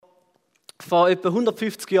Vor etwa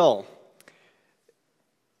 150 Jahren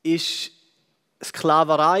ist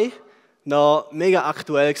Sklaverei noch mega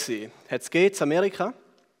aktuell gewesen. Hat es in Amerika.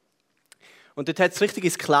 Und dort hat es richtige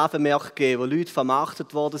Sklavenmärkte gegeben, wo Leute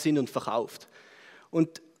vermarktet worden sind und verkauft.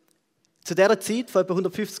 Und zu dieser Zeit, vor etwa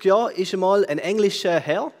 150 Jahren, ist einmal ein englischer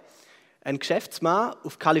Herr, ein Geschäftsmann,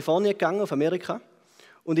 auf Kalifornien gegangen, auf Amerika,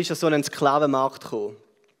 und ist an so einen Sklavenmarkt gekommen.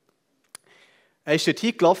 Er ist dort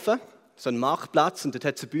hingelaufen, so einen Marktplatz, und dort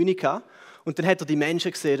hat es eine Bühne gehabt. Und dann hat er die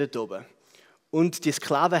Menschen gesehen dort oben. Und die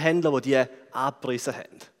Sklavenhändler, die angepriesen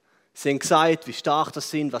haben. Sie haben gesagt, wie stark das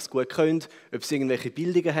sind, was sie gut können, ob sie irgendwelche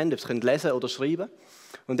Bildungen haben, ob sie lesen oder schreiben können.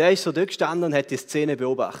 Und er ist so dort gestanden und hat die Szene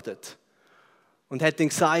beobachtet. Und hat dann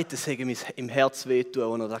gesagt, es hätte ihm im Herz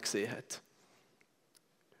wehtun, als er das gesehen hat.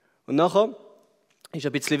 Und nachher ist er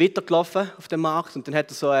ein bisschen weitergelaufen auf dem Markt und dann hat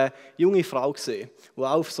er so eine junge Frau gesehen, die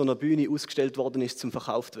auch auf so einer Bühne ausgestellt worden ist, zum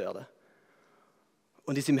verkauft werden.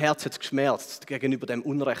 Und in seinem Herz hat es geschmerzt gegenüber dem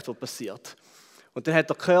Unrecht, das passiert. Und dann hat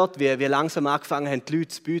er gehört, wie langsam angefangen haben, die Leute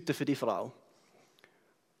zu bieten für die Frau.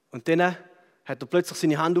 Und dann hat er plötzlich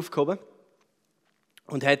seine Hand aufgehoben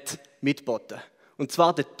und hat mitgeboten. Und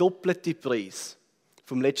zwar den doppelten Preis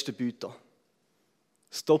vom letzten Bieter.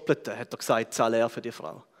 Das Doppelte, hat er gesagt, zahle er für die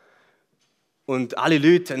Frau. Und alle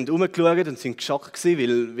Leute haben herumgeschaut und sind geschockt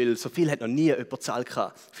gewesen, weil so viel hat noch nie jemand gezahlt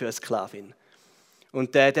für eine Sklavin.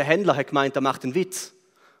 Und der Händler hat gemeint, er macht einen Witz.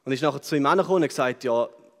 Und ist nachher zu ihm angekommen und gesagt, ja,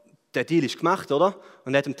 der Deal ist gemacht, oder?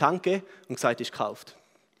 Und er hat ihm Tank gegeben und gesagt, ist gekauft.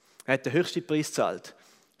 Er hat den höchsten Preis gezahlt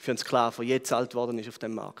für einen Sklaven, der je gezahlt worden ist auf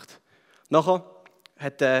dem Markt. Nachher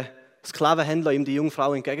hat der Sklavenhändler ihm die junge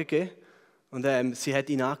Frau entgegengegeben und sie hat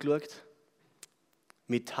ihn angeschaut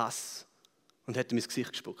mit Hass und hat ihm ins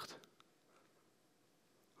Gesicht gespuckt.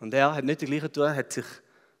 Und er hat nicht das Gleiche getan, hat sich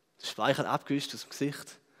das Speichel abgewischt aus dem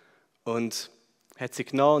Gesicht und hat sie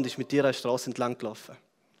genommen und ist mit ihr eine Straße entlang gelaufen.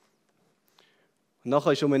 Und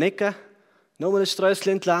nachher ist um eine Ecke nochmal ein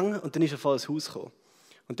Strösschen entlang und dann ist er vor das Haus gekommen.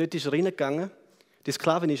 Und dort ist er reingegangen. Die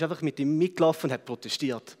Sklavin ist einfach mit ihm mitgelaufen und hat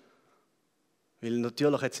protestiert. Weil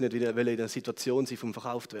natürlich hat sie nicht wieder in der Situation sein, vom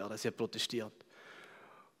verkauft werden. Sie hat protestiert.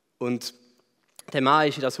 Und der Mann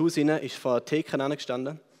ist in das Haus hinein, ist vor der Theke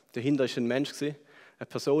angestanden. Dahinter war ein Mensch, eine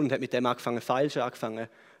Person, und hat mit dem angefangen zu feilschen, angefangen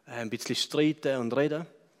ein bisschen zu streiten und reden.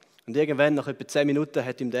 Und irgendwann, nach etwa 10 Minuten,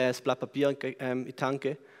 hat ihm der ein Blatt Papier in die Hand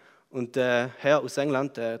gegeben. Und der Herr aus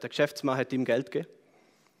England, der Geschäftsmann, hat ihm Geld gegeben.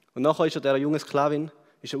 Und nachher ist er der jungen Sklavin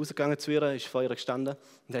rausgegangen zu ihr, ist vor ihr gestanden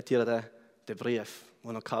und hat ihr den Brief,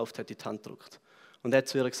 den er gekauft hat, in die Hand gedrückt. Und er hat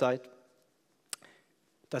zu ihr gesagt,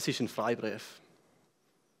 das ist ein Freibrief.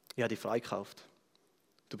 Ich habe dich freigekauft.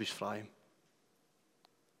 Du bist frei.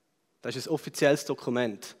 Das ist ein offizielles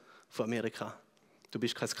Dokument von Amerika. Du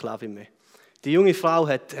bist keine Sklavin mehr. Die junge Frau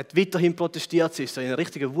hat weiterhin protestiert, sie war so in einer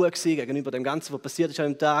richtigen Wut gegenüber dem Ganzen, was passiert ist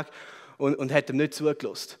an dem Tag, und hat ihm nicht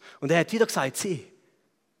zugelassen. Und er hat wieder gesagt, sieh,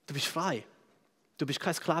 du bist frei. Du bist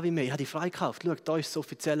keine Sklavin mehr, ich habe dich freigekauft. Schau, da ist das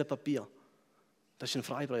offizielle Papier. Das ist ein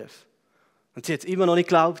Freibrief. Und sie hat es immer noch nicht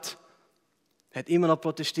geglaubt, hat immer noch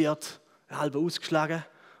protestiert, halb ausgeschlagen.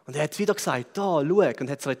 Und er hat wieder gesagt, da, schau, und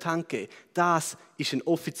hat es ihr in die Hand gegeben. Das ist ein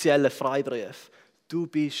offizieller Freibrief. Du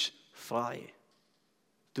bist frei.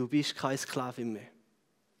 Du bist keine Sklavin mehr.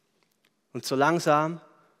 Und so langsam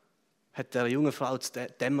hat der jungen Frau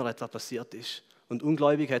dämmert, was passiert ist. Und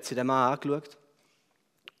ungläubig hat sie den Mann angeschaut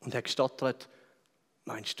und hat gestottert,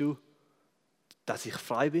 meinst du, dass ich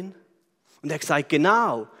frei bin? Und er hat gesagt,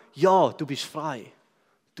 genau, ja, du bist frei.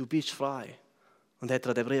 Du bist frei. Und hat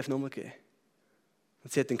ihr den Brief nochmal gegeben.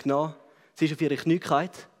 Und sie hat ihn genommen, sie ist auf ihre Knie gefallen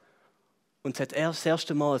und sie hat das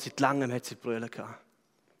erste Mal seit langem hat sie brüllen gehabt.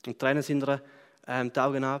 Und die Tränen sind ihr die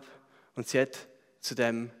Augen ab und sie hat zu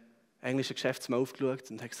dem englischen Geschäftsmann aufgeschaut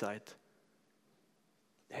und hat gesagt,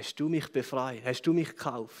 hast du mich befreit, hast du mich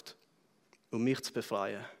gekauft, um mich zu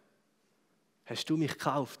befreien? Hast du mich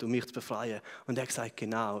gekauft, um mich zu befreien? Und er hat gesagt,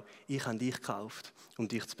 genau, ich habe dich gekauft, um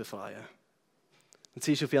dich zu befreien. Und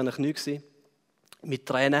sie war auf ihren Knien mit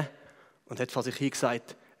Tränen und hat vor sich hin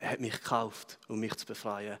gesagt, er hat mich gekauft, um mich zu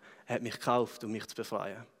befreien. Er hat mich gekauft, um mich zu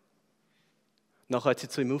befreien. Nachher hat sie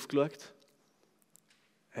zu ihm aufgeschaut,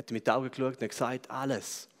 hat ihm mit den Augen geschaut und hat gesagt,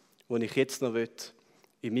 alles, was ich jetzt noch will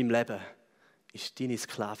in meinem Leben, ist deine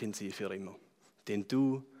Sklavin sein für immer. Denn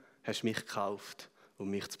du hast mich gekauft, um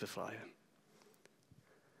mich zu befreien.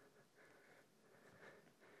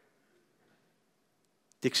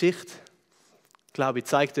 Die Geschichte, glaube ich,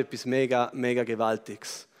 zeigt etwas mega, mega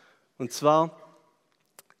Gewaltiges. Und zwar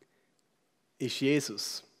ist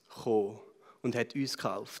Jesus gekommen und hat uns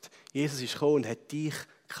gekauft. Jesus ist gekommen und hat dich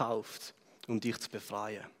gekauft, um dich zu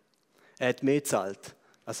befreien. Er hat mehr gezahlt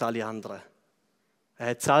als alle anderen. Er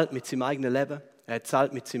hat gezahlt mit seinem eigenen Leben, er hat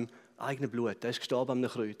gezahlt mit seinem eigenen Blut. Er ist gestorben am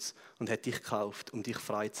Kreuz und hat dich gekauft, um dich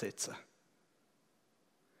freizusetzen.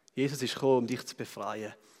 Jesus ist gekommen, um dich zu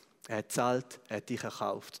befreien. Er hat gezahlt, er hat dich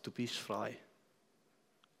erkauft. Du bist frei.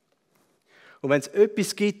 Und wenn es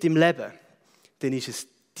etwas gibt im Leben, dann ist es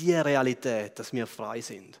die Realität, dass wir frei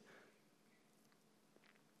sind,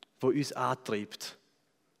 wo uns antreibt,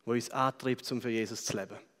 um für Jesus zu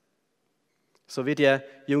leben. So wie die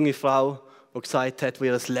junge Frau, die gesagt hat, wo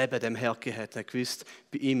ihr das Leben dem Herrn gegeben hat, hat gewusst,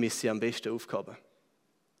 bei ihm ist sie am besten aufgehoben,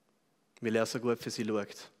 weil er so gut für sie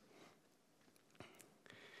schaut.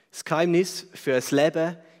 Das Geheimnis für ein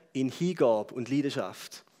Leben in Hingabe und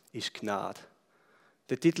Leidenschaft ist Gnade.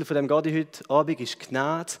 Der Titel von dem Gottesdienst heute Abend ist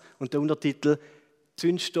Gnade und der Untertitel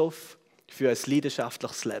Zündstoff für ein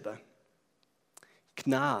leidenschaftliches Leben.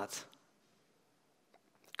 Gnade.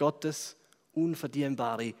 Gottes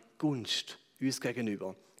unverdienbare Gunst uns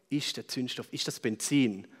gegenüber ist der Zündstoff, ist das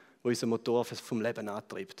Benzin, das unser Motor vom Leben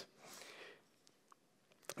antreibt.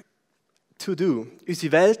 To do.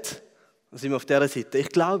 Unsere Welt, da sind wir auf dieser Seite, ich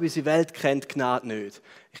glaube, unsere Welt kennt Gnade nicht.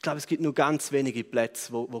 Ich glaube, es gibt nur ganz wenige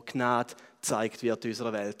Plätze, wo Gnade gezeigt wird in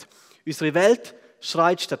unserer Welt. Unsere Welt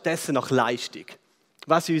schreit stattdessen nach Leistung.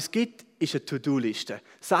 Was es uns gibt, ist eine To-Do-Liste.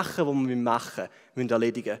 Sachen, die wir machen müssen,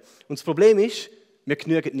 erledigen. Und das Problem ist, wir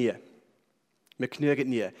genügen nie. Wir genügen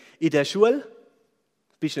nie. In der Schule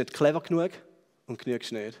bist du nicht clever genug und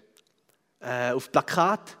genügst nicht. Auf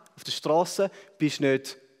Plakat, auf der Straße bist du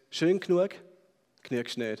nicht schön genug,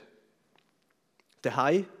 genügst nicht.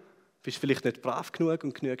 Daheim bist du vielleicht nicht brav genug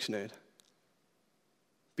und genügst nicht.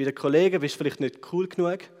 Bei den Kollegen bist du vielleicht nicht cool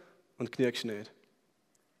genug und genügst nicht.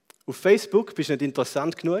 Auf Facebook bist du nicht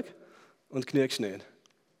interessant genug und genügst nicht.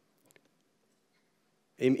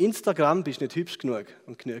 Im Instagram bist du nicht hübsch genug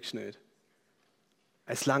und genügst nicht.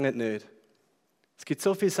 Es langt nicht. Es gibt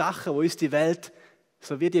so viele Sachen, wo uns die Welt,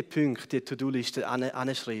 so wie die Punkte, die To-Do-Liste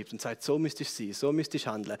anschreibt und sagt, so müsstest du sein, so müsstest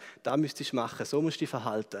du handeln, da müsstest du machen, so musst du dich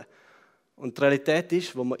verhalten. Und die Realität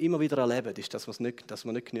ist, wo wir immer wieder erleben, ist, dass wir nicht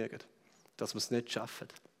genügen, dass wir es nicht schaffen.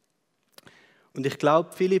 Und ich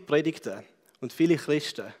glaube, viele Predigten und viele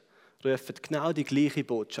Christen rufen genau die gleiche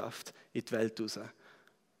Botschaft in die Welt raus.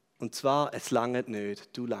 Und zwar, es langt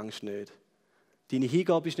nicht, du langst nicht. Deine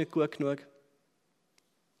Hingabe ist nicht gut genug.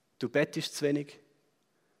 Du bettest zu wenig.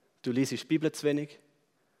 Du liest die Bibel zu wenig.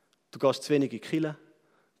 Du gehst zu wenig in die Kirche.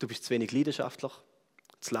 Du bist zu wenig leidenschaftlich,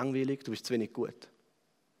 zu langweilig, du bist zu wenig gut.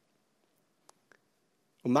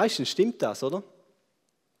 Und meistens stimmt das, oder?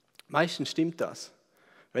 Meistens stimmt das.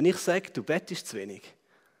 Wenn ich sage, du bettest zu wenig,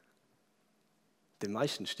 dann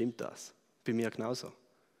meistens stimmt das. Bei mir genauso.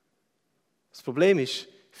 Das Problem ist,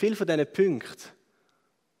 viele von diesen Punkten,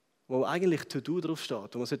 wo eigentlich To-Do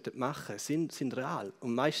draufsteht, die man machen sollte, sind real.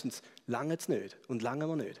 Und meistens lange es nicht und lange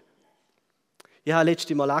wir nicht. Ich habe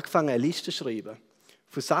letztes Mal angefangen, eine Liste zu schreiben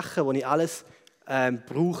von Sachen, die ich alles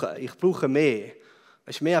brauche. Ich brauche mehr.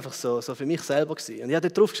 Das war mehr einfach so für mich selber. Und ich habe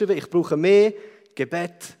dort draufgeschrieben, ich brauche mehr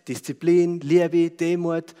Gebet, Disziplin, Liebe,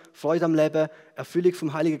 Demut, Freude am Leben, Erfüllung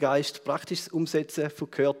vom Heiligen Geist, praktisches Umsetzen von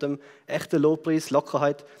Gehörtem, echter Lobpreis,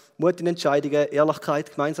 Lockerheit, Mut in Entscheidungen,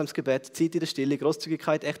 Ehrlichkeit, gemeinsames Gebet, Zeit in der Stille,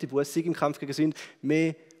 Großzügigkeit, echte Buße, Sieg im Kampf gegen Sünde,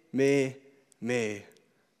 mehr, mehr, mehr.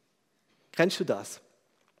 Kennst du das?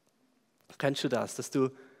 Kennst du das, dass du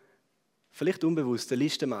vielleicht unbewusst eine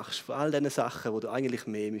Liste machst von all diesen Sachen, wo du eigentlich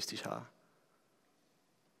mehr müsstest haben?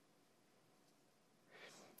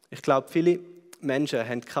 Ich glaube, viele Menschen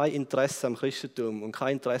haben kein Interesse am Christentum und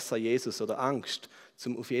kein Interesse an Jesus oder Angst,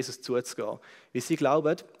 um auf Jesus zuzugehen. Weil sie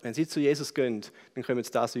glauben, wenn sie zu Jesus gehen, dann kommen sie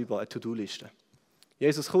das über, eine To-Do-Liste.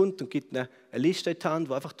 Jesus kommt und gibt ihnen eine Liste in die Hand,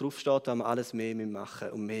 wo einfach draufsteht, dass wir alles mehr machen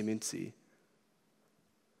und mehr sein müssen.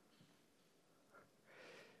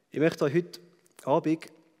 Ich möchte euch heute Abend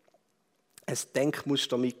ein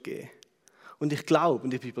Denkmuster mitgeben. Und ich glaube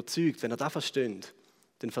und ich bin überzeugt, wenn ihr das versteht,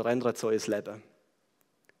 dann verändert es euer Leben.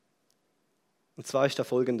 Und zwar ist da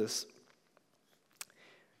Folgendes.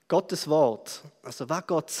 Gottes Wort, also was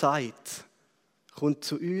Gott sagt, kommt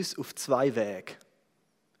zu uns auf zwei Wege.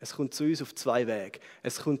 Es kommt zu uns auf zwei Wege.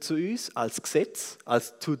 Es kommt zu uns als Gesetz,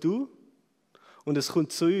 als To-Do, und es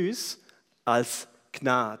kommt zu uns als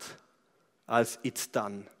Gnade, als It's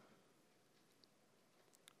done.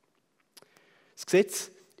 Das Gesetz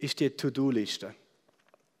ist die To-Do-Liste.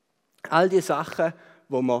 All die Sachen,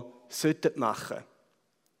 die wir machen sollten.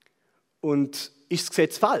 Und ist das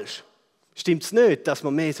Gesetz falsch? Stimmt es nicht, dass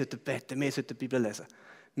wir mehr beten sollten, mehr die Bibel lesen,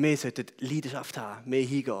 mehr Leidenschaft haben, mehr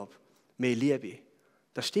Hingabe, mehr Liebe?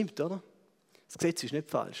 Das stimmt, oder? Das Gesetz ist nicht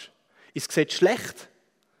falsch. Ist das Gesetz schlecht?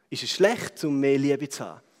 Ist es schlecht, um mehr Liebe zu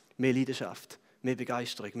haben, mehr Leidenschaft, mehr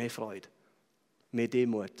Begeisterung, mehr Freude, mehr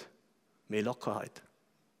Demut, mehr Lockerheit?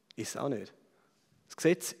 Ist es auch nicht. Das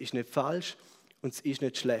Gesetz ist nicht falsch und es ist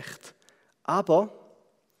nicht schlecht. Aber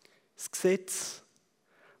das Gesetz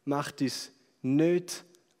macht uns nicht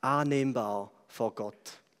annehmbar vor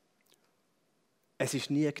Gott. Es ist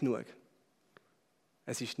nie genug.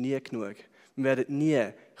 Es ist nie genug. Wir werden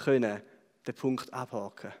nie können den Punkt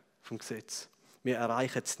abhaken vom Gesetz. Wir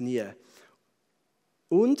erreichen es nie.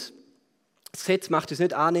 Und das Gesetz macht uns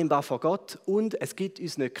nicht annehmbar vor Gott und es gibt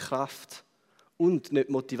uns nicht Kraft und nicht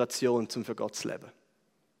Motivation, um für Gott zu leben.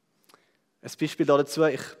 Ein Beispiel dazu,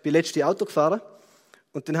 ich bin letztes Auto gefahren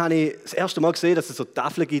und dann habe ich das erste Mal gesehen, dass es so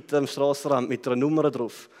Tafeln gibt am Strassenrand mit einer Nummer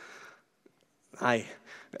drauf. Nein.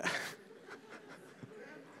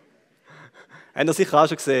 Habt ihr sicher auch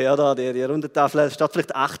schon gesehen, oder? Die runde Tafel, da steht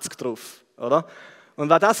vielleicht 80 drauf, oder? Und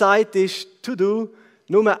was das sagt, ist, to do,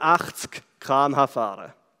 nur 80 km/h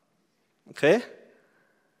fahren. Okay?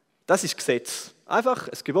 Das ist Gesetz. Einfach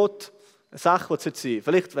ein Gebot, eine Sache, die sein sollte.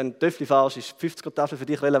 Vielleicht, wenn du Töffel fährst, ist die 50er-Tafel für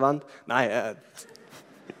dich relevant. Nein,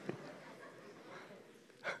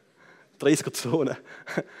 30er-Zone.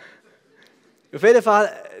 Auf jeden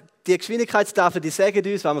Fall, die Geschwindigkeitstafeln, die sagen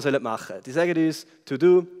uns, was wir machen sollen. Die sagen uns, to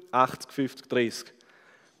do, 80, 50, 30.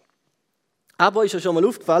 Aber ist euch schon mal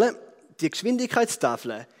aufgefallen, die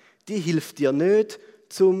Geschwindigkeitstafel, die hilft dir nicht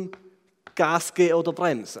zum Gas geben oder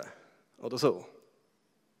bremsen. Oder so.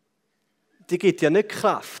 Die gibt dir nicht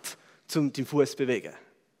Kraft, um deinen Fuß zu bewegen.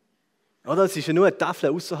 Oder? Es ist ja nur eine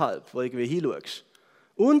Tafel außerhalb, wo du irgendwie hinschaust.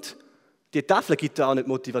 Und die Tafel gibt dir auch nicht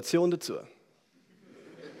Motivation dazu.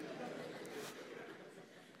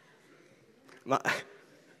 Die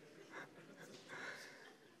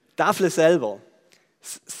Tafel selber,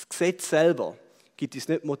 das Gesetz selber, gibt uns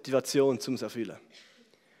nicht Motivation, um es zu erfüllen.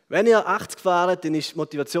 Wenn ihr 80 fahrt, dann ist die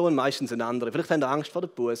Motivation meistens eine andere. Vielleicht habt ihr Angst vor dem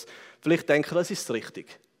Bus, vielleicht denkt ihr, das ist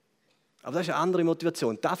richtig. Aber das ist eine andere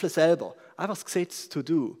Motivation. Die Tafel selber, einfach das Gesetz to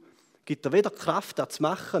do, gibt dir weder Kraft, das zu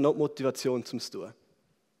machen, noch Motivation, um es zu tun.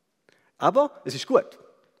 Aber es ist gut,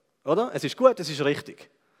 oder? Es ist gut, es ist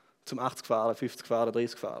richtig. Zum 80 fahren, 50 fahren,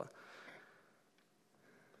 30 fahren.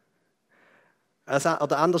 Also,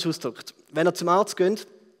 oder anders ausgedrückt, wenn ihr zum Arzt geht,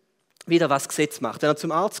 wieder was das Gesetz macht. Wenn ihr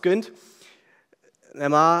zum Arzt geht,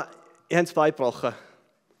 nehmen wir an, ihr habt das Bein gebrochen.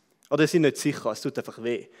 Oder ihr seid nicht sicher, es tut einfach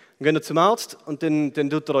weh. Dann geht ihr zum Arzt und dann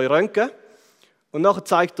tut er euch röntgen. Und nachher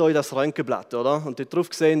zeigt er euch das Röntgenblatt, oder? Und dort drauf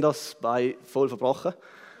gesehen, das Bein voll verbrochen.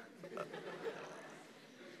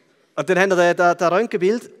 Und dann habt ihr das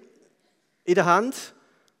Röntgenbild in der Hand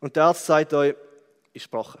und der Arzt sagt euch, ist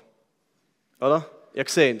gebrochen. Oder? Ihr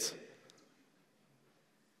seht es.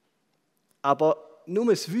 Aber nur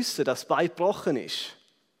das Wissen, dass das Bein gebrochen ist,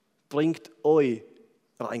 bringt euch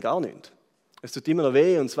rein gar nichts. Es tut immer noch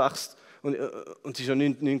weh und es wächst und es ist ja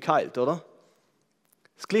nicht geheilt, oder?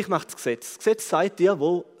 Das Gleiche macht das Gesetz. Das Gesetz sagt dir,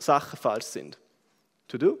 wo Sachen falsch sind.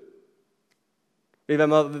 To do. Weil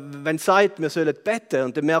wenn es sagt, wir sollen beten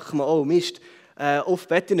und dann merken wir, oh Mist, oft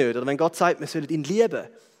bete ich nicht. Oder wenn Gott sagt, wir sollen ihn lieben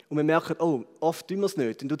und wir merken, oh, oft tun wir es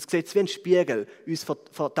nicht, dann tut das Gesetz wie ein Spiegel uns vor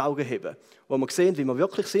die Augen heben, wo wir sehen, wie wir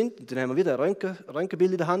wirklich sind. Und dann haben wir wieder ein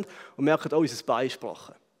Röntgenbild in der Hand und merken, oh, unser Bein ist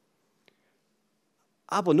gebrochen.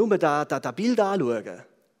 Aber nur das Bild anschauen,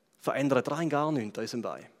 verändert rein gar nichts an unserem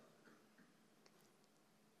Bein.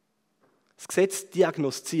 Das Gesetz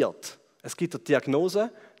diagnostiziert. Es gibt eine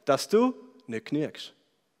Diagnose, dass du nicht genügst.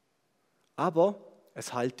 Aber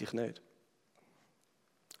es heilt dich nicht.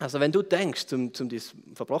 Also wenn du denkst, zum dein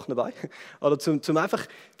verbrochene Bein, oder zum einfach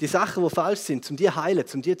die Sachen, die falsch sind, zum die heilen,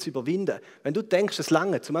 zum die zu überwinden, wenn du denkst, es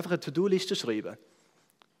lange, zum einfach eine To-Do-Liste schreiben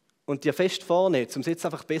und dir fest vornehmen, um es jetzt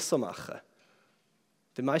einfach besser zu machen,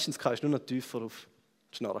 dann meistens kannst du nur noch tiefer auf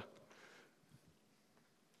die Schnarre.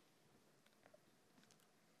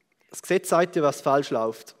 Das Gesetz sagt dir, was falsch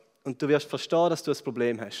läuft und du wirst verstehen, dass du ein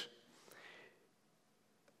Problem hast.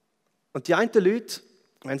 Und die einen Leute,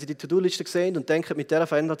 wenn sie die To-Do-Liste sehen und denken, mit der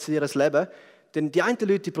verändert sie ihr Leben, dann die einen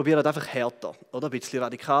Leute, die probieren einfach härter, oder? Ein bisschen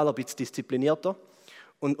radikaler, ein bisschen disziplinierter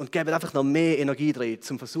und geben einfach noch mehr Energie drin,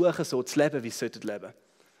 zum Versuchen, so zu leben, wie sie leben sollten.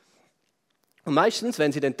 Und meistens,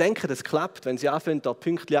 wenn sie dann denken, das klappt, wenn sie anfangen, da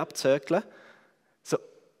Pünktchen abzuzögeln, so,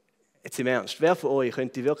 jetzt im Ernst, wer von euch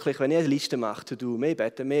könnte wirklich, wenn ihr eine Liste macht, To-Do, mehr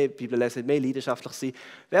beten, mehr Bibel lesen, mehr leidenschaftlich sein,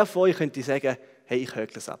 wer von euch könnte sagen, hey, ich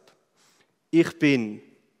hökle es ab. Ich bin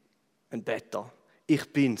ein Better.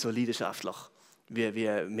 Ich bin so leidenschaftlich, wie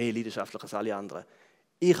mehr leidenschaftlich als alle anderen.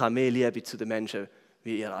 Ich habe mehr Liebe zu den Menschen,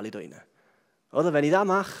 wie ihr alle da drinnen. Oder wenn ich das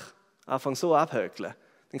mache, anfange so abhökeln,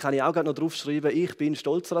 dann kann ich auch noch draufschreiben, ich bin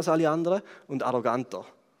stolzer als alle anderen und arroganter.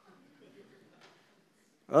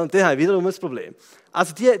 Und dann habe ich wiederum ein Problem.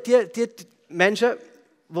 Also die Menschen,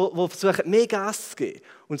 die versuchen, mehr Gas zu geben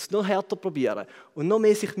und es noch härter probieren und noch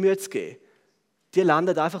mehr sich Mühe zu geben, die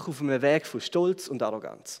landen einfach auf einem Weg von Stolz und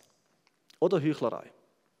Arroganz. Oder Heuchlerei.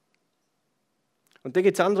 Und dann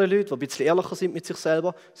gibt es andere Leute, die ein bisschen ehrlicher sind mit sich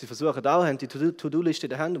selber. Sie versuchen auch, haben die To-Do-Liste in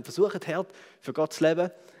der Hand und versuchen hart für Gott zu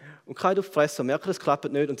leben. Und keiner auf die Fresse und merken, es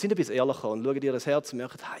klappt nicht. Und sind ein bisschen ehrlicher und schauen ihr das Herz und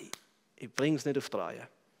merken, hey, ich bringe es nicht auf die Reihe.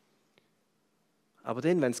 Aber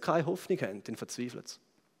dann, wenn sie keine Hoffnung haben, dann verzweifeln sie.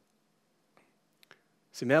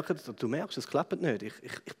 Sie merken, du merkst, es klappt nicht.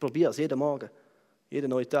 Ich probiere es jeden Morgen, jeden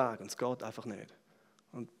neuen Tag und es geht einfach nicht.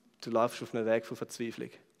 Und du läufst auf einem Weg von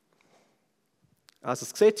Verzweiflung. Also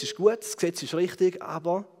das Gesetz ist gut, das Gesetz ist richtig,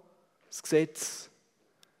 aber das Gesetz,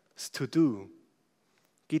 das To-Do,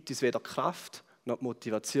 gibt uns weder Kraft noch die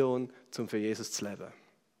Motivation, um für Jesus zu leben.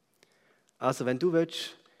 Also wenn du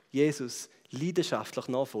willst, Jesus leidenschaftlich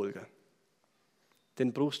nachfolgen,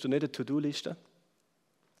 dann brauchst du nicht eine To-Do-Liste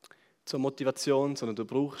zur Motivation, sondern du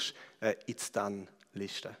brauchst eine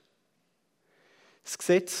It's-Done-Liste. Das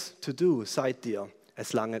Gesetz To-Do sagt dir,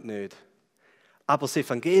 es langt nicht. Aber das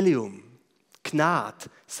Evangelium, Gnade,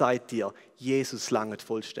 sagt dir, Jesus langt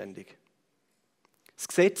vollständig. Das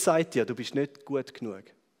Gesetz sagt dir, du bist nicht gut genug.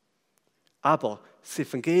 Aber das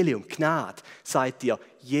Evangelium, Gnade, sagt dir,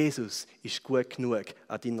 Jesus ist gut genug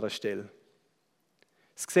an deiner Stelle.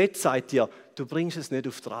 Das Gesetz sagt dir, du bringst es nicht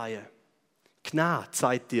auf die Reihe. Gnade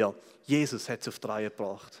sagt dir, Jesus hat es auf die Reihe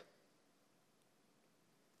gebracht.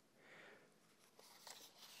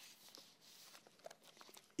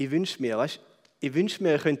 Ich wünsche mir,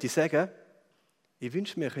 ich könnte sagen,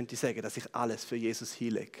 dass ich alles für Jesus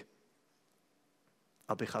hinlege.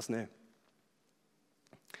 Aber ich kann es nicht.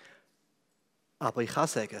 Aber ich kann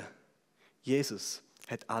sagen, Jesus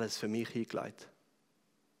hat alles für mich hingelegt.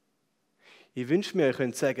 Ich wünsche mir, ich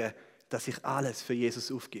könnte sagen, dass ich alles für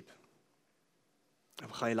Jesus aufgebe.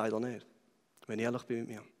 Aber kann ich leider nicht, wenn ich ehrlich bin mit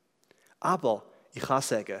mir. Aber ich kann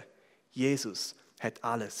sagen, Jesus hat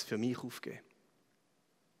alles für mich aufgegeben.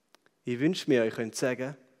 Ich wünsche mir, ich könnte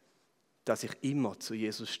sagen, dass ich immer zu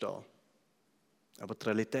Jesus stehe. Aber die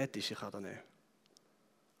Realität ist, ich kann das nicht.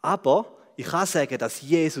 Aber ich kann sagen, dass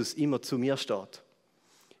Jesus immer zu mir steht.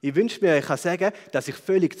 Ich wünsche mir, ich kann sagen, dass ich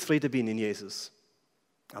völlig zufrieden bin in Jesus.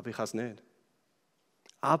 Aber ich kann es nicht.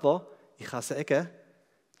 Aber ich kann sagen,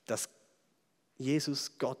 dass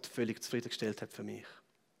Jesus Gott völlig zufriedengestellt hat für mich.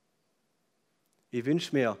 Ich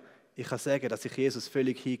wünsche mir, ich kann sagen, dass ich Jesus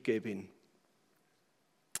völlig hingegeben bin.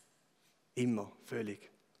 Immer, völlig.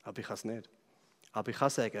 Aber ich kann es nicht. Aber ich kann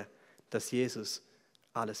sagen, dass Jesus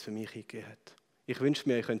alles für mich hingegeben hat. Ich wünsche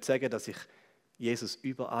mir, ich könnte sagen, dass ich Jesus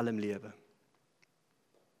über allem liebe.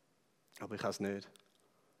 Aber ich kann es nicht.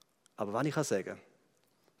 Aber wenn ich kann sagen,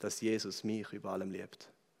 dass Jesus mich über allem liebt.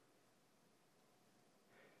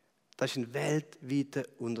 Das ist ein weltweiter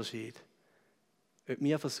Unterschied. Ob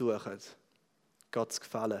wir versuchen, Gott zu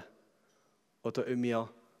gefallen, oder ob wir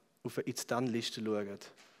auf eine It's-Done-Liste schauen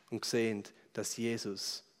und sehen, dass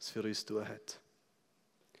Jesus es für uns tun hat.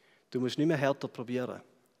 Du musst nicht mehr härter probieren,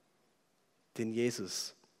 denn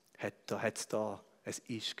Jesus hat es da. Es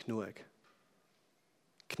ist genug.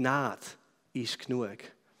 Gnade ist genug.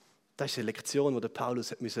 Das ist eine Lektion, die Paulus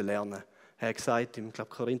lernen musste. Er hat gesagt, im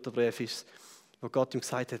Korintherbrief ist es, wo Gott ihm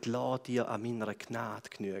gesagt hat, lass dir an meiner Gnade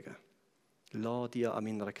genügen. Lass dir an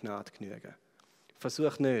meiner Gnade genügen.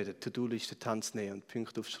 Versuch nicht, eine To-Do-Liste zu nehmen und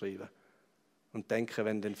Punkte aufzuschreiben. Und denken,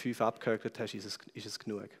 wenn du den 5 abgehökelt hast, ist es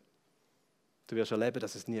genug. Du wirst erleben,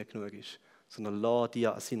 dass es nie genug ist. Sondern lass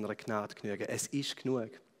dir an seiner Gnade genügen. Es ist genug.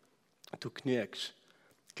 Du genügst.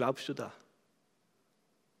 Glaubst du das?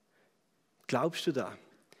 Glaubst du das,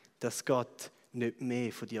 dass Gott nicht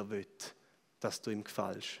mehr von dir will, dass du ihm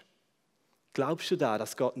gefällst? Glaubst du das,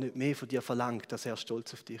 dass Gott nicht mehr von dir verlangt, dass er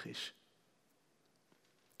stolz auf dich ist?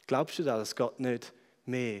 Glaubst du das, dass Gott nicht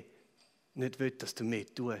will, dass du mehr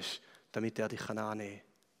tust, damit er dich annehmen kann?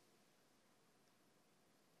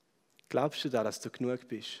 Glaubst du das, dass du genug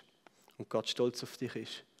bist und Gott stolz auf dich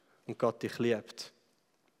ist und Gott dich liebt,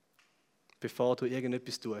 bevor du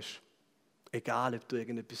irgendetwas tust? Egal, ob du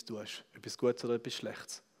irgendetwas tust, etwas Gutes oder etwas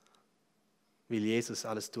Schlechtes. Weil Jesus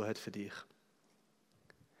alles tun hat für dich.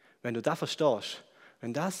 Wenn du das verstehst,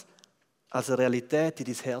 wenn das als eine Realität in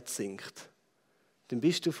dein Herz sinkt, dann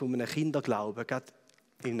bist du von einem Kinderglauben gerade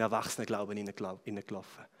in einen Erwachsenenglauben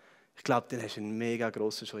hineingelaufen. Ich glaube, dann hast du einen mega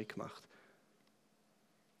grossen Schritt gemacht.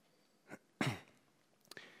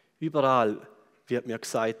 Überall wird mir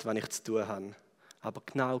gesagt, was ich zu tun habe. Aber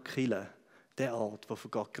genau Kirche, der Ort, wo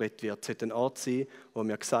von Gott geredet wird, sollte ein Ort sein, wo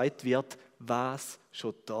mir gesagt wird, was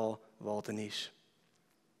schon da geworden ist.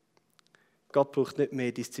 Gott braucht nicht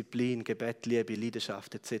mehr Disziplin, Gebet, Liebe,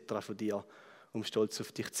 Leidenschaft etc. von dir, um stolz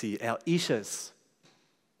auf dich zu sein. Er ist es.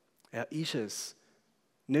 Er ist es.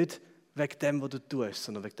 Nicht wegen dem, was du tust,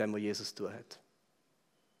 sondern wegen dem, was Jesus tun hat.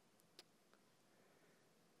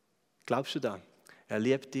 Glaubst du das? Er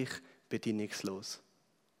liebt dich bedingungslos.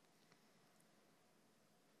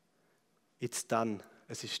 Jetzt dann,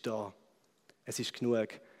 es ist da. Es ist genug.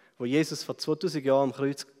 Wo Jesus vor 2000 Jahren am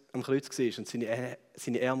Kreuz war und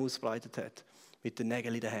seine Arme ausbreitet hat, mit den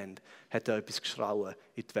Nägeln in den Händen, hat er etwas geschrauen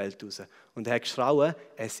in die Welt raus. Und er hat geschrauen,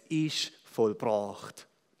 es ist vollbracht.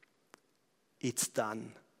 Jetzt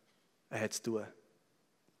dann. Er hat es tun.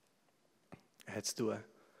 Er hat es tun.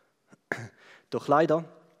 Doch leider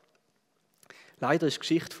ist die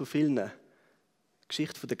Geschichte von vielen, die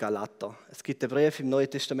Geschichte der Galater. Es gibt einen Brief im Neuen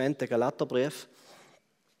Testament, den Galaterbrief.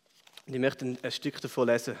 Und ich möchte ein Stück davon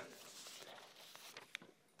lesen.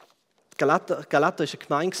 Galater war eine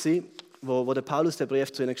Gemeinde, wo der Paulus den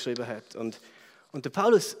Brief zu ihnen geschrieben hat. Und der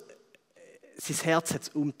Paulus, sein Herz hat es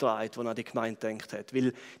umgedreht, als er an die Gemeinde gedacht hat.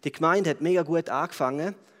 Weil die Gemeinde hat mega gut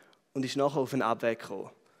angefangen und ist nachher auf einen Abweg gekommen.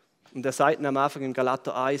 Und er sagt am Anfang in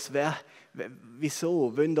Galater 1,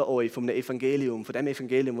 wieso wollt ihr euch von dem Evangelium, das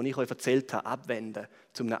ich euch erzählt habe, abwenden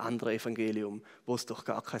zu einem anderen Evangelium, wo es doch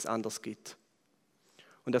gar kein anderes gibt.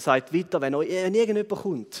 Und er sagt weiter, wenn irgendjemand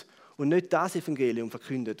kommt und nicht das Evangelium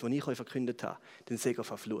verkündet, das ich euch verkündet habe, dann seid ihr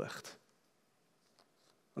verflucht.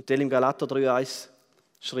 Und dann im Galater 3,1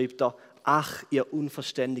 schreibt er, ach, ihr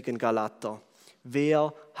unverständigen Galater,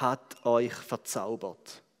 wer hat euch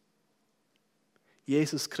verzaubert?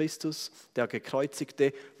 Jesus Christus, der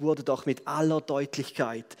Gekreuzigte, wurde doch mit aller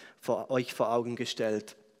Deutlichkeit euch vor Augen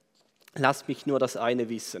gestellt. Lasst mich nur das eine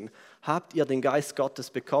wissen. Habt ihr den Geist Gottes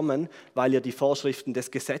bekommen, weil ihr die Vorschriften des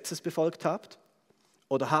Gesetzes befolgt habt?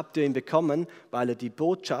 Oder habt ihr ihn bekommen, weil ihr die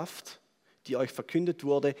Botschaft, die euch verkündet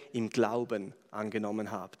wurde, im Glauben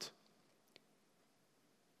angenommen habt?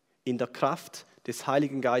 In der Kraft des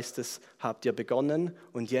Heiligen Geistes habt ihr begonnen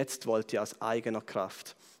und jetzt wollt ihr aus eigener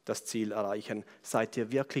Kraft das Ziel erreichen. Seid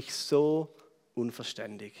ihr wirklich so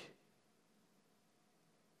unverständig?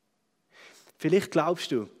 Vielleicht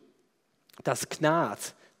glaubst du, dass Gnade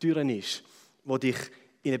Türen ist, die dich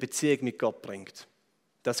in eine Beziehung mit Gott bringt.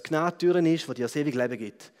 Dass Gnade Türen ist, die dir das ewige Leben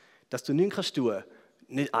gibt. Dass du nichts tun kannst,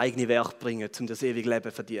 nicht eigene Werke bringen, um das ewige Leben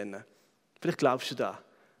zu verdienen. Vielleicht glaubst du das.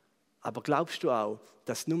 Aber glaubst du auch,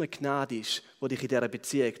 dass es nur Gnade ist, die dich in dieser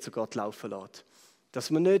Beziehung zu Gott laufen lässt? Dass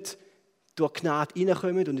wir nicht durch Gnade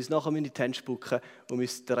reinkommen und uns nachher in die Hände spucken, um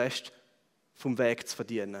uns den Rest vom Weg zu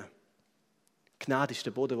verdienen. Gnade ist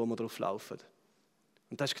der Boden, wo wir drauf laufen.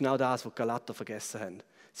 Und das ist genau das, was die Galater vergessen haben.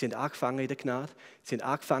 Sie haben angefangen in der Gnade. Sie haben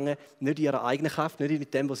angefangen, nicht in ihrer eigenen Kraft, nicht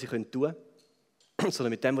mit dem, was sie tun können,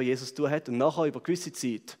 sondern mit dem, was Jesus tun hat. Und nachher, über gewisse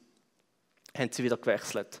Zeit, haben sie wieder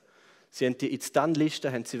gewechselt. Sie haben die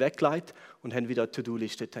It's-Done-Liste weggelegt und haben wieder eine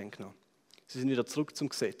To-Do-Liste genommen. Sie sind wieder zurück zum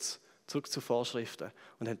Gesetz, zurück zu Vorschriften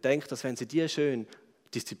und haben gedacht, dass wenn sie die schön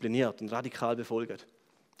diszipliniert und radikal befolgen,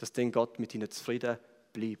 dass dann Gott mit ihnen zufrieden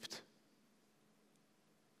bleibt.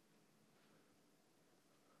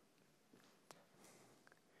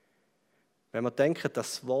 Wenn wir denken,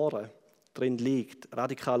 dass das Wahre drin liegt,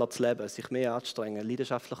 radikaler zu leben, sich mehr anzustrengen,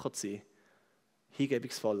 leidenschaftlicher zu sein,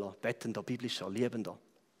 hingebungsvoller, bettender, biblischer, liebender,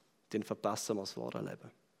 dann verpassen wir das wahre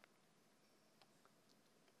Leben.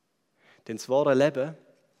 Denn das wahre Leben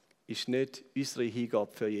ist nicht unsere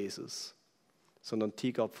Hingabe für Jesus, sondern die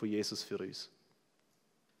Hingabe von Jesus für uns.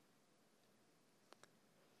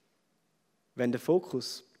 Wenn der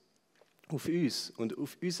Fokus auf uns und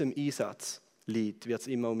auf unserem Einsatz liegt, wird es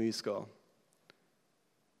immer um uns gehen.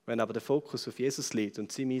 Wenn aber der Fokus auf Jesus liegt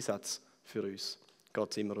und seinem Einsatz für uns,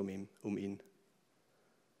 geht es immer um ihn.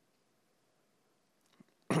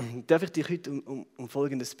 Darf ich dich heute um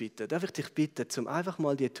Folgendes bitten? Darf ich dich bitten, um einfach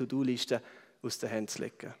mal die To-Do-Liste aus den Händen zu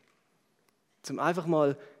legen? Um einfach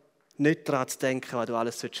mal nicht daran zu denken, was du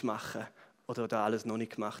alles machen sollst oder was du alles noch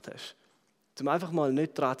nicht gemacht hast. Um einfach mal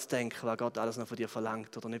nicht daran zu denken, was Gott alles noch von dir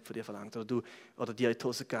verlangt oder nicht von dir verlangt oder dir in die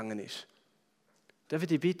Hose gegangen ist. Darf ich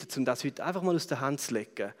dich bitten, um das heute einfach mal aus der Hand zu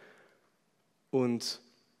legen und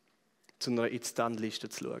zu einer It's-Done-Liste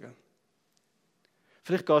zu schauen.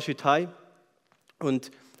 Vielleicht gehst du heute heim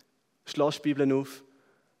und schlägst die Bibel auf,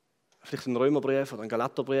 vielleicht einen Römerbrief oder einen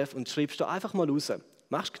Galaterbrief und schreibst da einfach mal raus.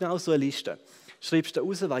 Machst genau so eine Liste. Schreibst da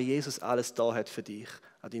raus, was Jesus alles da hat für dich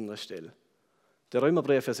an deiner Stelle. Der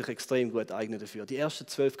Römerbrief wird sich extrem gut eignen dafür. Die ersten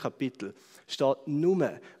 12 Kapitel steht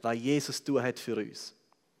nur, was Jesus tun hat für uns.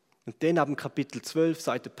 Und dann ab dem Kapitel 12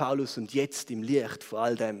 sagt der Paulus, und jetzt im Licht von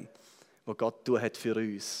all dem, was Gott tun hat für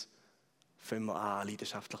uns, fangen wir an,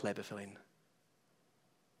 leidenschaftlich leben für ihn.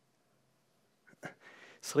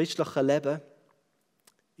 Das christliche Leben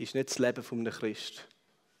ist nicht das Leben von einem Christ.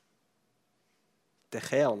 Der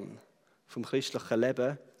Kern vom christlichen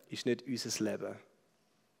Leben ist nicht unser Leben,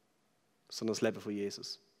 sondern das Leben von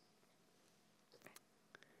Jesus.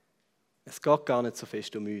 Es geht gar nicht so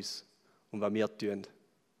fest um uns, und was wir tun.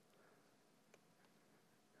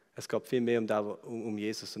 Es geht viel mehr um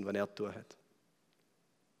Jesus und was er tun hat.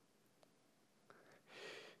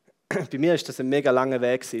 Bei mir ist das ein mega langer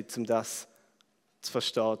Weg, um das zu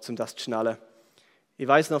verstehen, um das zu schnallen. Ich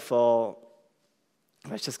weiß noch vor,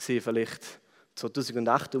 weißt du, das war vielleicht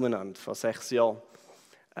 2008 umeinander, vor 6 Jahren.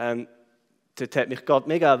 Dort hat mich Gott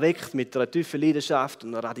mega erweckt mit einer tiefen Leidenschaft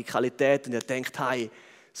und einer Radikalität. Und ich dachte, hey,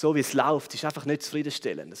 so wie es läuft, ist einfach nicht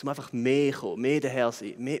zufriedenstellend. Es muss einfach mehr kommen, mehr daher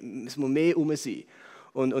sein, es muss mehr rum sein.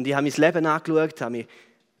 Und ich habe mein Leben angeschaut, habe mich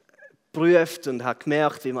geprüft und habe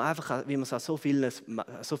gemerkt, wie man es an so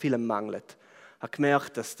vielem mangelt. Ich habe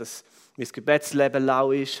gemerkt, dass mein Gebetsleben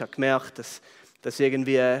lau ist. Ich habe gemerkt, dass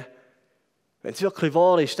irgendwie, wenn es wirklich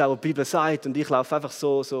wahr ist, was die Bibel sagt, und ich laufe einfach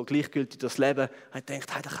so gleichgültig durchs Leben, habe ich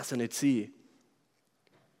gedacht, hey, das kann es ja nicht sein.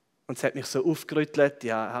 Und es hat mich so aufgerüttelt.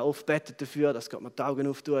 Ich habe oft gebetet dafür, dass Gott mir die Augen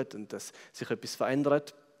auftut und dass sich etwas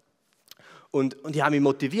verändert. Und ich habe mich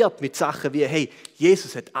motiviert mit Sachen wie, hey,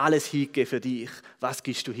 Jesus hat alles hingegeben für dich. Was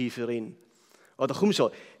gibst du hin für ihn? Oder komm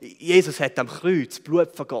schon, Jesus hat am Kreuz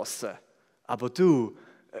Blut vergossen. Aber du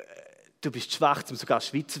bist schwach, um sogar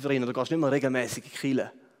schwitzen für ihn. Oder du gehst nicht mehr regelmäßig in die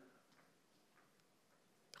Kirche.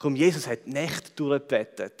 Komm, Jesus hat Nächte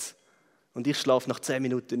durchgebetet. Und ich schlafe nach 10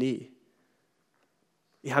 Minuten ein.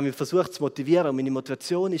 Ich habe mich versucht zu motivieren und meine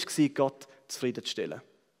Motivation war, Gott zufriedenzustellen.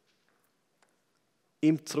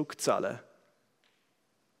 Ihm zurückzahlen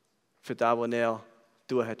für das, was er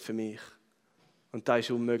tun hat für mich. Und das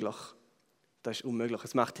ist unmöglich. Das ist unmöglich.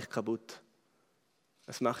 Es macht dich kaputt.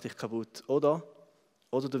 Es macht dich kaputt. Oder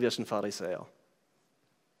du wirst ein Pharisäer.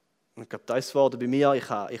 Und ich glaube, das ist geworden bei mir.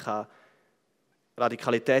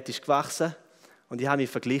 Radikalität ist gewachsen. Und ich habe mich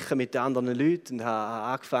verglichen mit den anderen Leuten und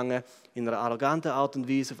habe angefangen, in einer arroganten Art und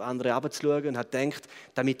Weise auf andere herabzuschauen und habe gedacht,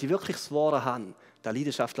 damit ich wirklich das Wahre habe, das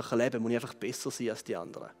leidenschaftliche Leben, muss ich einfach besser sein als die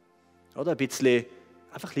anderen. Oder ein bisschen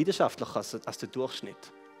einfach leidenschaftlicher als der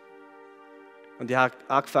Durchschnitt. Und ich habe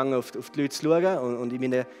angefangen, auf die Leute zu schauen und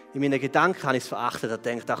in meinen Gedanken habe ich es verachtet und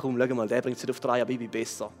gedacht, ach komm, schau mal, der bringt es nicht auf 3, aber ich bin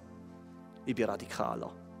besser. Ich bin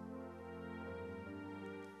radikaler.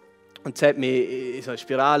 Und es hat mich in so eine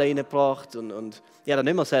Spirale hineingebracht und ich habe das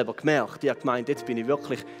nicht mehr selber gemerkt. Ich habe gemeint, jetzt bin ich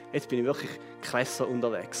wirklich krasser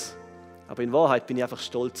unterwegs. Aber in Wahrheit bin ich einfach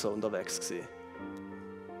stolzer unterwegs gewesen.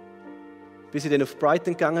 Bis ich dann auf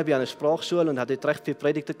Brighton gegangen bin, an eine Sprachschule und habe dort recht viele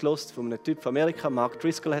Predigten gehört von einem Typ von Amerika, Mark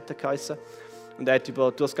Driscoll hat er geheißen. Und er hat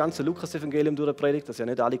durch das ganze Lukas-Evangelium durchgepredigt, das ja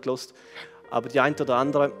nicht alle gehört, aber die eine oder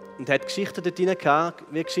andere. Und er hat Geschichten dort drin gehabt,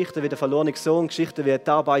 wie Geschichten wie der verlorene Sohn, Geschichten wie die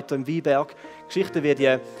Arbeiter im Weinberg, Geschichten wie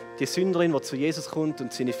die Sünderin, die zu Jesus kommt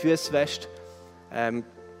und seine Füße wäscht.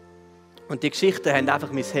 Und die Geschichten haben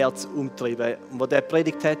einfach mein Herz umgetrieben. Und als er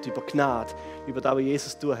predigt hat über Gnade, über das, was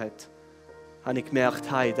Jesus tun hat, habe ich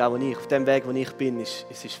gemerkt, hey, auf dem Weg, wo ich bin, ist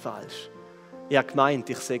falsch. Ich habe gemeint,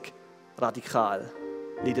 ich sei radikal,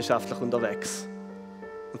 leidenschaftlich unterwegs.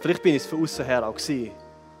 Und vielleicht bin ich es von außen her auch gewesen.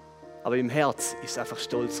 Aber im Herz war es einfach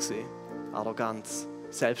Stolz gewesen. Arroganz,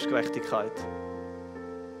 Selbstgerechtigkeit.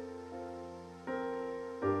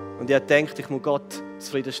 Und ich habe gedacht, ich muss Gott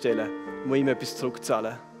zufriedenstellen, ich muss ihm etwas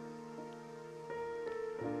zurückzahlen.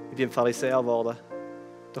 Ich bin ein Pharisäer geworden.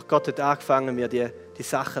 Doch Gott hat angefangen, mir die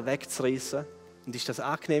Sachen wegzureißen. Und ist das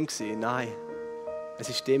angenehm gewesen? Nein. Es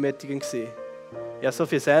war demütigend gewesen. Ich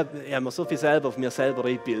habe mir so viel selber auf mir selber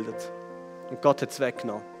eingebildet. Und Gott hat es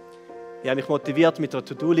weggenommen. Ich habe mich motiviert mit einer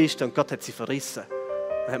To-Do-Liste und Gott hat sie verrissen.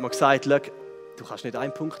 Dann hat mir gesagt, schau, du kannst nicht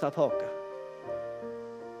einen Punkt abhaken.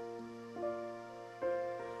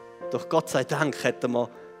 Doch Gott sei Dank hat er mir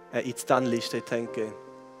eine It's-Done-Liste gegeben.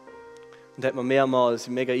 Und hat mir mehrmals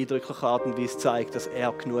in mega eindrücklicher Art und Weise gezeigt, dass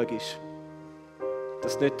er genug ist.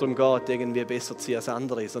 Dass es nicht darum geht, irgendwie besser zu sein als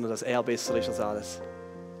andere, sondern dass er besser ist als alles.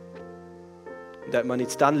 Und er hat mir eine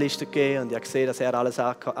It's-Done-Liste gegeben und ich habe gesehen, dass er alles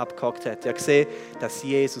abgehakt hat. Ich habe gesehen, dass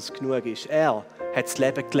Jesus genug ist. Er hat das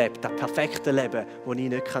Leben gelebt, das perfekte Leben, das ich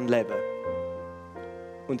nicht leben kann.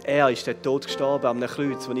 Und er ist den Tod gestorben an einem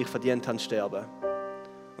Kreuz, das ich verdient habe zu sterben.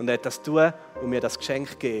 Und er hat das tun und mir das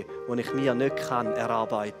Geschenk gegeben, das ich mir nicht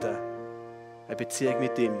erarbeiten kann. Eine Beziehung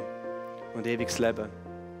mit ihm und ewiges Leben.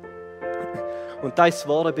 Und das ist das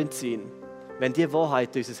wahre Benzin. Wenn die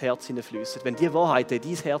Wahrheiten in unser Herz hineinfließen, wenn die Wahrheiten in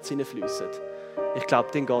dein Herz hineinfließen, ich glaube,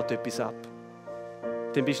 dann geht etwas ab.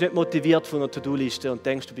 Dann bist du nicht motiviert von einer To-Do-Liste und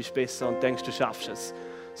denkst, du bist besser und denkst, du schaffst es.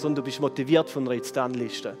 Sondern du bist motiviert von einer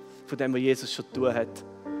It's-Done-Liste, von dem, was Jesus schon getan hat.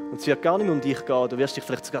 Und es wird gar nicht mehr um dich gehen, du wirst dich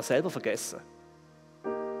vielleicht sogar selber vergessen.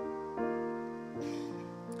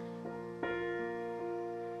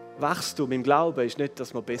 Wachstum im Glauben ist nicht,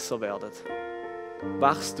 dass wir besser werden.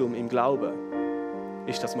 Wachstum im Glauben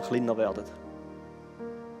ist, dass wir kleiner werden.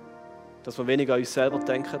 Dass wir weniger an uns selber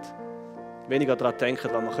denken, weniger daran denken,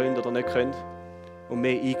 was wir können oder nicht können und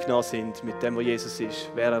mehr eingenommen sind mit dem, was Jesus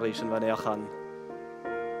ist, wer er ist und was er kann.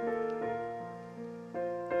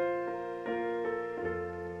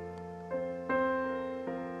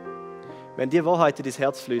 Wenn diese Wahrheit in dein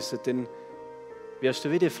Herz fließen, dann wirst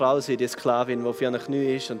du wie die Frau sein, die Sklavin, die auf ihren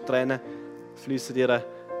Knien ist und Tränen fließen ihre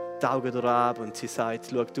die Augen durch ab und sie sagt,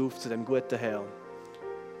 schau auf zu dem guten Herrn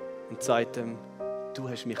und sagt ihm, du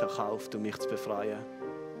hast mich erkauft, um mich zu befreien.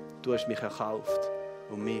 Du hast mich erkauft,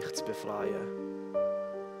 um mich zu befreien.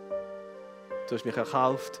 Du hast mich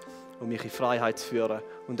erkauft, um mich in Freiheit zu führen.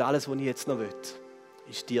 Und alles, was ich jetzt noch will,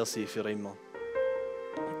 ist dir sein für immer.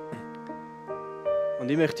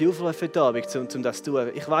 Und ich möchte dich aufrufen heute Abend, um das zu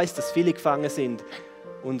tun. Ich weiss, dass viele gefangen sind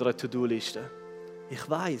unter einer To-Do-Liste. Ich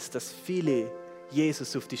weiss, dass viele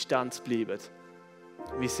Jesus auf Distanz bleiben,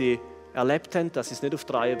 wie sie erlebt haben, dass sie es nicht auf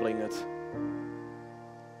die Reihe bringen.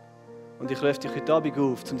 Und ich rufe dich heute Abend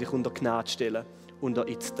auf, um dich unter Gnade zu stellen, unter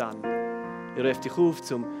It's Done. Ich rufe dich auf,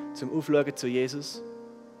 zum Aufschauen zu Jesus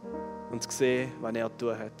und zu sehen, was er zu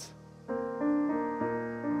tun hat.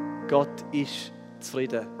 Gott ist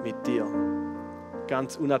zufrieden mit dir.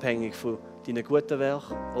 Ganz unabhängig von deinen guten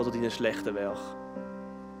Werken oder deinen schlechten Werken.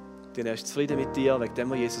 Denn er ist zufrieden mit dir, wegen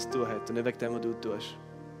dem, was Jesus tun hat und nicht wegen dem, was du tust.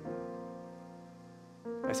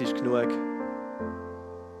 Es ist genug.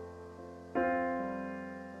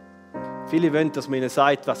 Viele wollen, dass man ihnen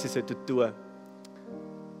sagt, was sie tun sollten.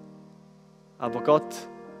 Aber Gott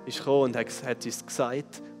ist gekommen und hat uns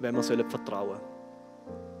gesagt, wenn wir vertrauen sollen.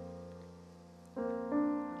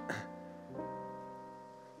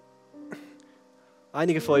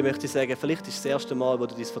 Einige von euch möchte ich sagen, vielleicht ist es das erste Mal, wo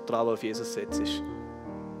du dein Vertrauen auf Jesus setzt.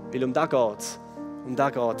 Weil um das geht es.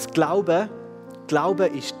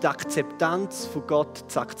 Glauben ist die Akzeptanz von Gott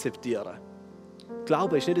zu akzeptieren.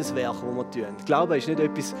 Glauben ist nicht ein Werk, das wir tun. Glauben ist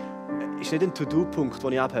nicht ein To-Do-Punkt,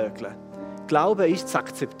 den ich abhökle. Glauben ist zu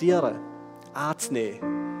akzeptieren,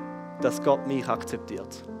 anzunehmen, dass Gott mich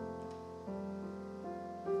akzeptiert.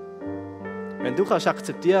 Wenn du kannst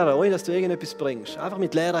akzeptieren, ohne dass du irgendetwas bringst, einfach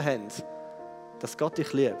mit leeren Händen, dass Gott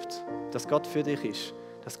dich liebt, dass Gott für dich ist,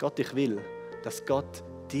 dass Gott dich will, dass Gott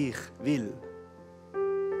dich will,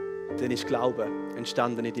 dann ist Glauben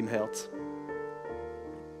entstanden in deinem Herz.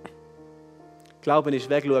 Glauben ist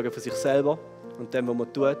wegschauen von sich selber und dem, was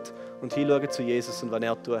man tut, und hinschauen zu Jesus und was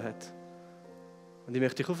er zu tun hat. Und ich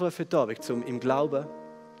möchte dich aufrufen heute Abend, um im Glauben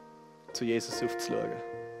zu Jesus aufzuschauen.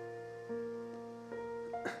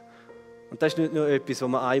 Und das ist nicht nur etwas, was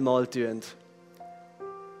wir einmal tun.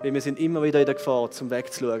 Weil wir sind immer wieder in der Gefahr, zum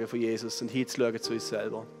wegzuschauen von Jesus und hinzuschauen zu uns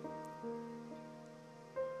selber.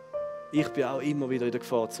 Ich bin auch immer wieder in der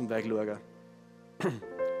Gefahr, zum wegschauen.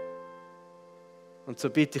 Und so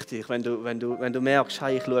bitte ich dich, wenn du merkst,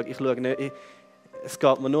 hey, ich schaue nicht, es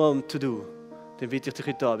geht mir nur um To-Do, dann bitte ich dich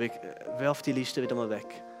heute Abend, werf die Liste wieder mal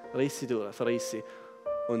weg. Riss sie durch, verriss sie.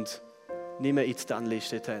 Und nimm eine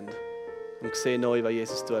It's-Done-Liste in die Hände. Und sehe neu, was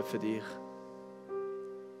Jesus tut für dich.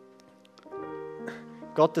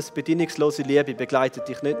 Gottes bedingungslose Liebe begleitet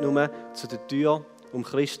dich nicht nur zu der Tür, um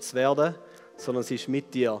Christ zu werden, sondern sie ist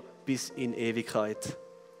mit dir bis in Ewigkeit.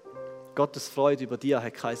 Gottes Freude über dir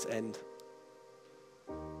hat kein Ende.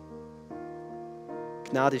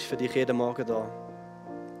 Gnade ist für dich jeden Morgen da.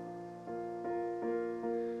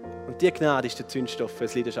 Und diese Gnade ist der Zündstoff für ein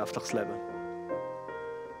leidenschaftliches Leben.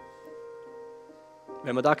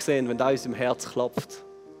 Wenn wir das sehen, wenn das in unserem Herz klopft,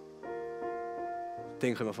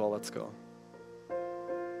 dann können wir vorwärts gehen.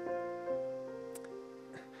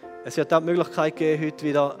 Es wird auch die Möglichkeit geben, heute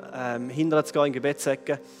wieder hinterher zu gehen in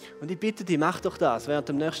Gebetssäcke. Und ich bitte dich, mach doch das während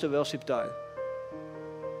dem nächsten Worship-Teil.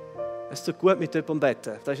 Es tut gut, mit jemandem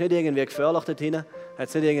beten. Das ist nicht irgendwie gefährlich dort hinten.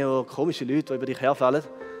 Es sind nicht irgendwo komische Leute, die über dich herfallen.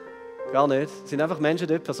 Gar nicht. Es sind einfach Menschen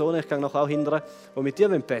dort, Personen, ich gehe nachher auch hinterher, die mit dir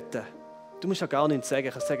beten wollen. Du musst ja gar nichts sagen.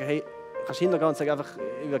 Du kannst sagen, hey, kannst hintergehen und sagen einfach,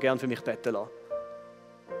 ich würde gerne für mich beten lassen.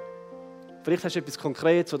 Vielleicht hast du etwas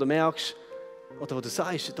Konkretes, wo du merkst, oder wo du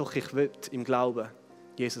sagst, doch, ich will im Glauben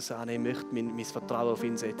Jesus annehmen, ich möchte mein Vertrauen auf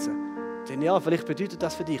ihn setzen. Denn ja, vielleicht bedeutet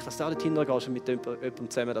das für dich, dass du auch dort hingehst und mit jemandem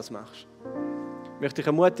zusammen das machst. Ich möchte dich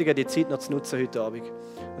ermutigen, die Zeit noch zu nutzen heute Abend.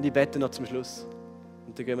 Und ich bete noch zum Schluss.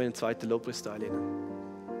 Und dann gehen wir in den zweiten Lobpreisteil hinein.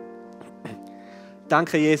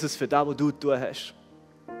 Danke, Jesus, für das, was du tun hast.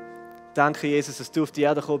 Danke, Jesus, dass du auf die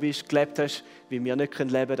Erde gekommen bist, gelebt hast, wie wir nicht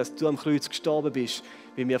leben können, dass du am Kreuz gestorben bist,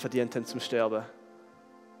 wie wir verdient haben zum Sterben.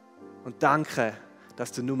 Und danke,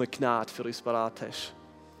 dass du nur Gnade für uns parat hast.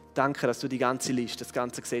 Danke, dass du die ganze Liste, das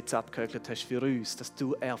ganze Gesetz abgehökelt hast für uns, dass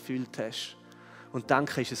du erfüllt hast. Und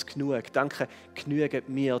danke ist es genug. Danke genügen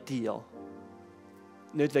wir dir.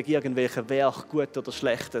 Nicht wegen irgendwelchen Werk, gut oder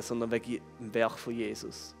schlecht, sondern wegen dem Werk von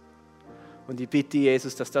Jesus. Und ich bitte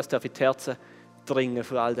Jesus, dass das in die Herzen dringen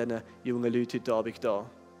von all diesen jungen Leuten heute Abend da.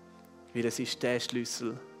 Weil es ist der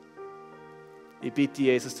Schlüssel. Ich bitte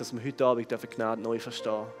Jesus, dass wir heute Abend die Gnade neu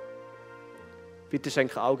verstehen. Bitte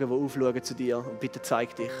schenke Augen, die aufschauen zu dir und bitte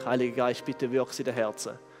zeig dich. Heiliger Geist, bitte wirke in den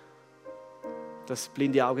Herzen. Dass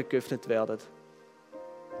blinde Augen geöffnet werden.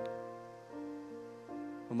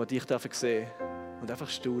 Und wir dich sehen und einfach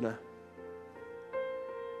staunen.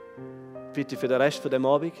 Bitte für den Rest von dem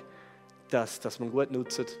Abend, dass wir gut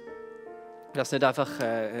nutzen. Dass es nicht einfach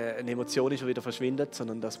eine Emotion ist, die wieder verschwindet,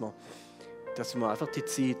 sondern dass wir einfach die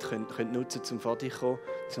Zeit können nutzen können, um vor dich zu kommen,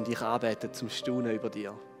 um dich anbeten, zum Staunen über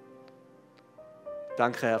dir.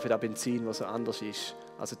 Danke, Herr, für das Benzin, das so anders ist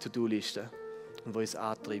als eine To-Do-Liste und das uns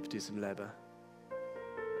antreibt in unserem Leben.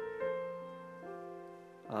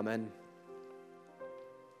 Amen.